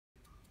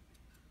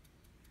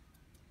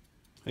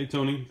Hey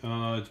Tony,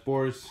 it's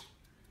Boris.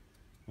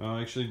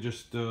 Actually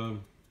just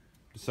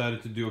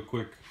decided to do a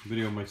quick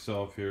video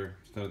myself here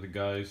instead of the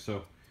guys.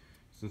 So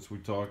since we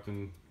talked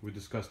and we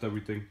discussed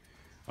everything,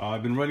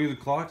 I've been running the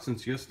clock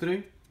since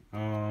yesterday,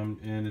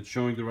 and it's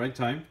showing the right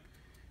time.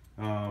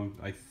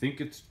 I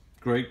think it's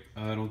great.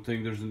 I don't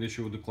think there's an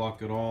issue with the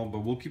clock at all,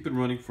 but we'll keep it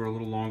running for a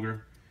little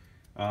longer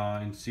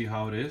and see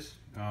how it is.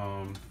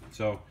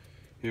 So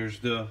here's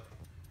the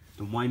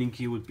winding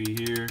key would be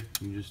here.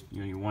 You just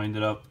you wind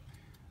it up.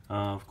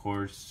 Of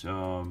course,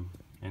 and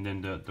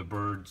then the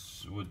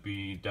birds would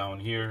be down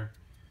here.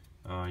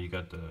 You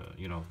got the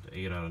the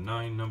 8 out of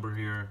 9 number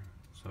here.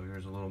 So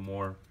here's a little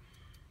more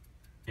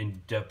in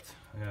depth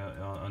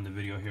on the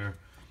video here.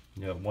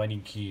 You got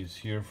winding keys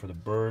here for the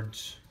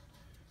birds.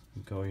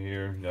 You go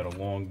here. You got a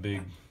long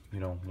big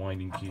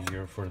winding key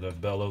here for the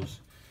bellows,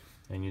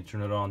 and you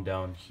turn it on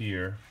down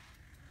here.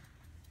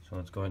 So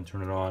let's go ahead and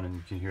turn it on, and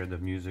you can hear the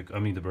music. I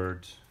mean the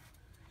birds.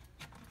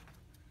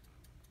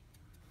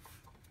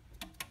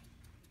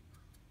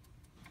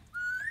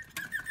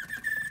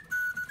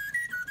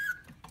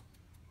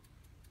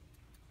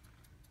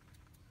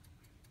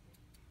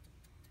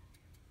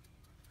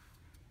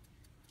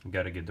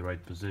 Got to get the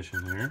right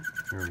position here.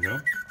 Here we go.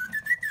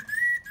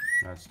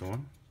 That's the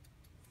one.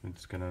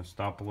 It's gonna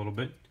stop a little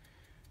bit,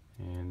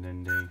 and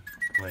then they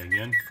play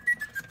again.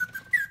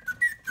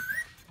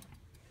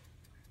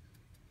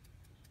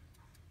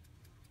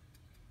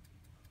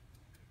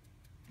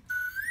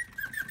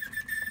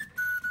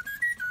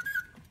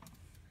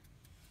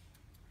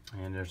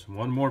 And there's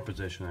one more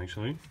position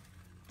actually.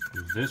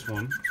 There's this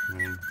one.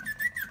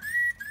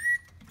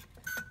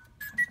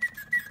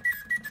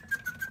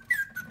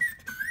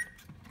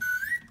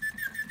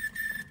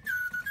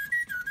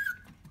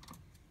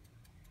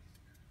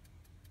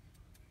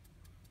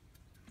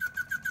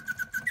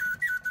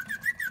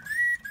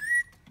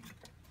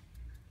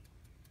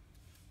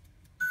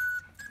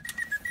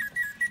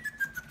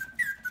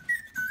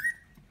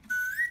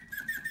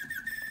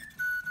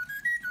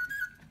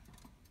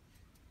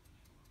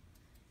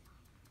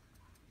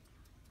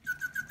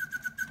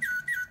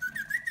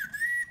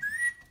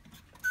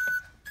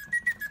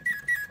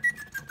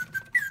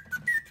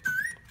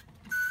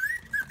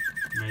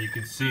 Now you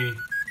can see,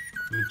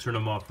 let me turn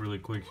them off really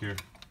quick here.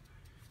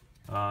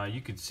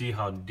 You can see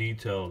how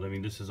detailed, I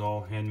mean this is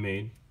all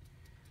handmade,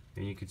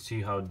 and you can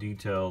see how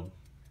detailed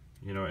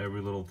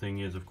every little thing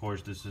is. Of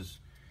course this is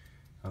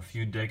a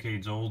few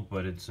decades old,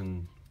 but it's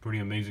in pretty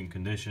amazing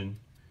condition.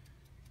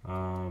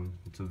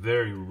 It's a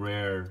very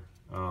rare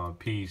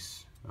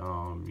piece.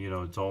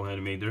 It's all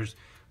handmade. There's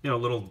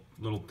little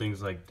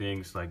things like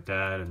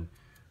that, and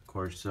of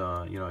course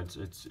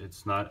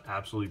it's not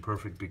absolutely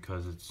perfect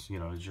because it's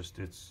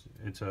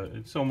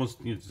almost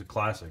a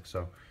classic.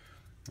 So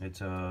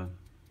it's a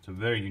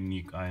very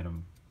unique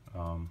item.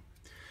 So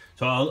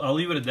I'll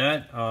leave it at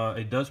that.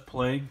 It does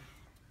play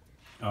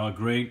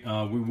great.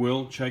 We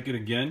will check it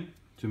again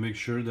to make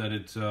sure that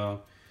it's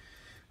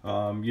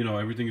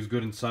everything is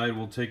good inside.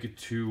 We'll take it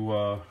to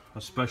a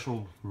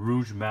special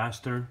Reuge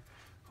master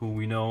who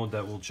we know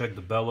that will check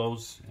the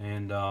bellows,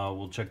 and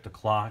we'll check the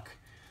clock.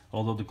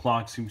 Although the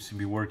clock seems to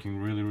be working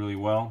really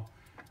well.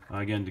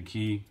 Again, the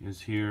key is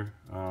here.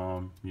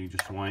 You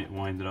just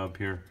wind it up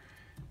here,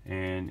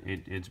 and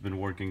it's been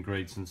working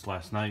great since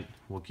last night.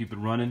 We'll keep it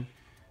running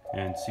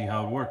and see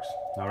how it works.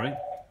 All right,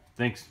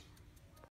 thanks.